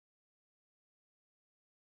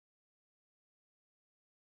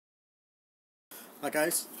Hi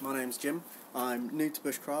guys, my name's Jim. I'm new to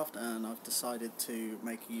bushcraft and I've decided to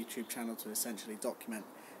make a YouTube channel to essentially document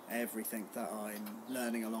everything that I'm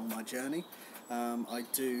learning along my journey. I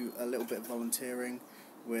do a little bit of volunteering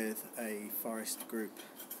with a forest group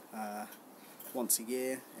once a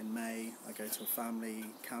year in May. I go to a family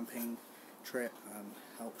camping trip and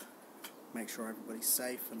help make sure everybody's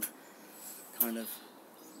safe and kind of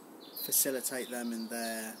facilitate them in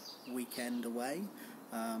their weekend away.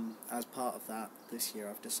 As part of that, this year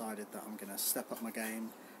I've decided that I'm going to step up my game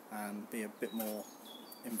and be a bit more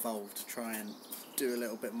involved, try and do a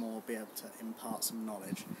little bit more, be able to impart some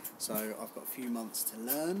knowledge. So I've got a few months to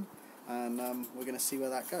learn and we're going to see where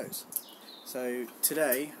that goes. So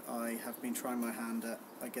today I have been trying my hand at,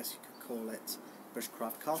 I guess you could call it,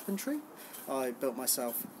 bushcraft carpentry. I built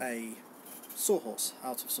myself a sawhorse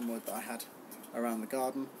out of some wood that I had around the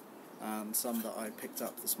garden, and some that I picked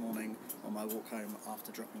up this morning on my walk home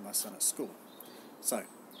after dropping my son at school. So,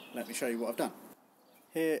 let me show you what I've done.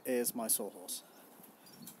 Here is my sawhorse.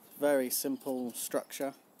 Very simple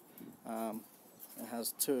structure. It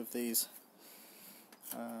has two of these,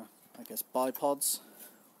 I guess, bipods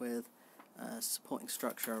with a supporting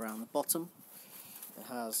structure around the bottom. It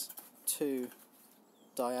has two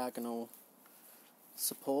diagonal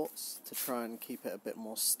supports to try and keep it a bit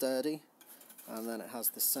more sturdy. And then it has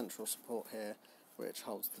this central support here which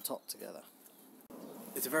holds the top together.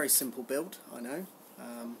 It's a very simple build, I know.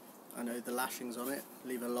 I know the lashings on it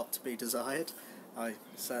leave a lot to be desired. I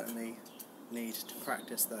certainly need to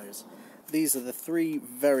practice those. These are the three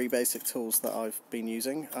very basic tools that I've been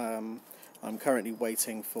using. I'm currently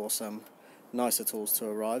waiting for some nicer tools to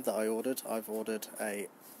arrive that I ordered. I've ordered a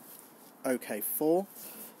OK4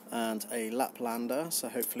 and a Laplander, so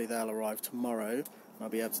hopefully they'll arrive tomorrow and I'll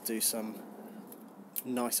be able to do some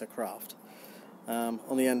nicer craft.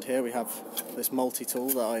 On the end here we have this multi-tool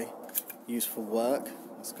that I use for work.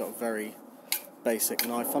 It's got a very basic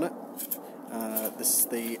knife on it. This is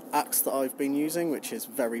the axe that I've been using, which is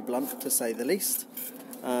very blunt to say the least.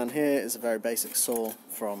 And here is a very basic saw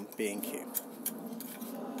from B&Q.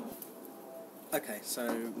 Okay,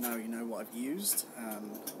 so now you know what I've used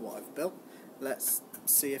and what I've built. Let's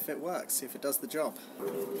see if it works, see if it does the job.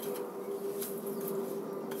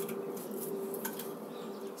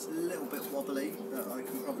 It's a little bit wobbly, but I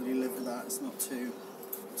can probably live with that. It's not too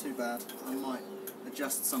bad. I might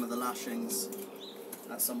adjust some of the lashings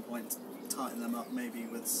at some point, tighten them up maybe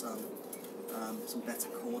with some better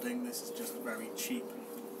cording. This is just a very cheap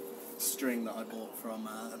string that I bought from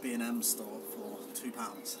a B&M store for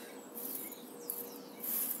 £2.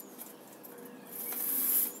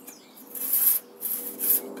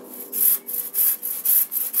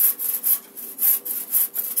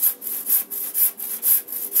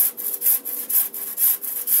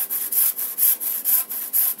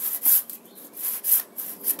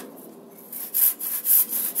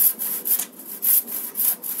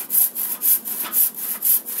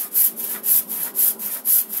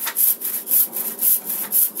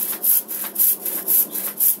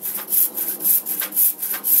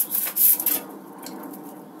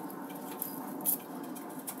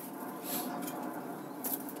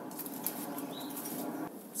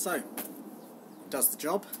 So, it does the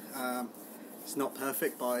job. It's not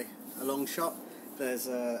perfect by a long shot. There's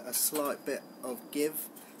a slight bit of give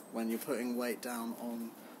when you're putting weight down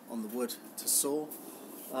on the wood to saw.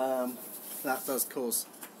 That does cause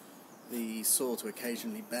the saw to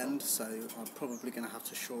occasionally bend, so I'm probably going to have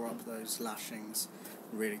to shore up those lashings,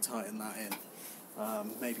 really tighten that in.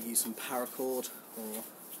 Maybe use some paracord or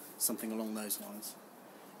something along those lines.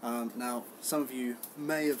 Now, some of you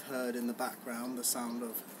may have heard in the background the sound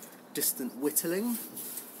of distant whittling.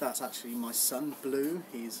 That's actually my son, Blue.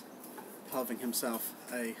 He's carving himself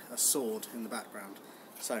a sword in the background.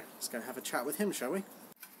 So, let's go have a chat with him, shall we?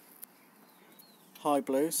 Hi,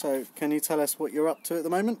 Blue. So, can you tell us what you're up to at the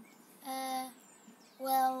moment?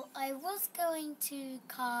 Well, I was going to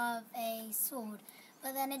carve a sword,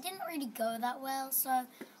 but then it didn't really go that well, so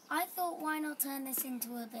I thought, why not turn this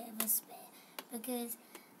into a bit of a spear? Because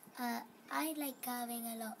I like carving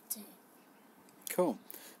a lot too. Cool.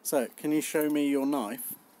 So, can you show me your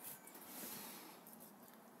knife?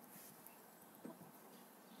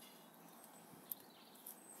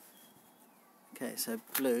 Okay, so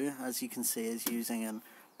Blue, as you can see, is using an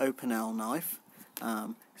open L knife.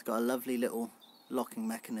 It's got a lovely little locking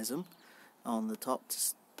mechanism on the top to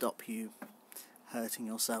stop you hurting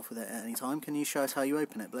yourself with it at any time. Can you show us how you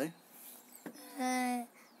open it, Blue?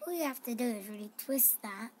 All you have to do is really twist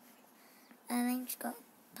that, and then you just got to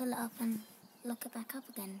pull it up and lock it back up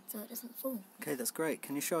again so it doesn't fall. Okay, that's great.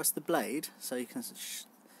 Can you show us the blade so you can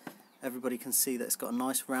everybody can see that it's got a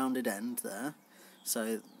nice rounded end there?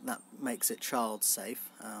 so that makes it child safe,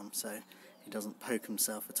 so he doesn't poke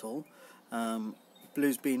himself at all.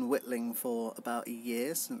 Blue's been whittling for about a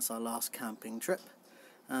year since our last camping trip,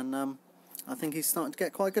 and I think he's starting to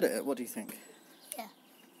get quite good at it. What do you think? Yeah.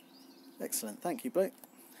 Excellent, thank you, Blue.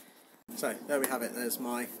 So there we have it. There's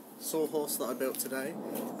my sawhorse that I built today,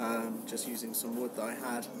 just using some wood that I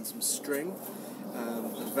had and some string.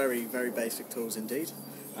 Very, very basic tools indeed.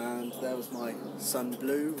 And there was my son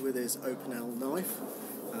Blue with his open L knife,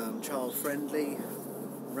 child friendly,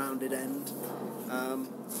 rounded end.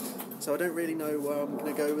 So I don't really know where I'm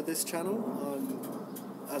going to go with this channel.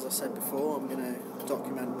 As I said before, I'm going to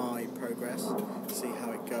document my progress, see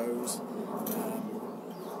how it goes.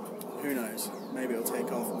 Who knows, maybe it'll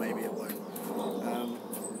take off, maybe it won't.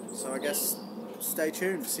 So I guess stay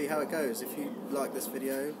tuned, see how it goes. If you like this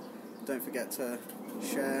video, don't forget to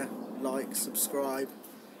share, like, subscribe,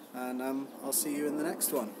 and I'll see you in the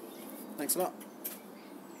next one. Thanks a lot.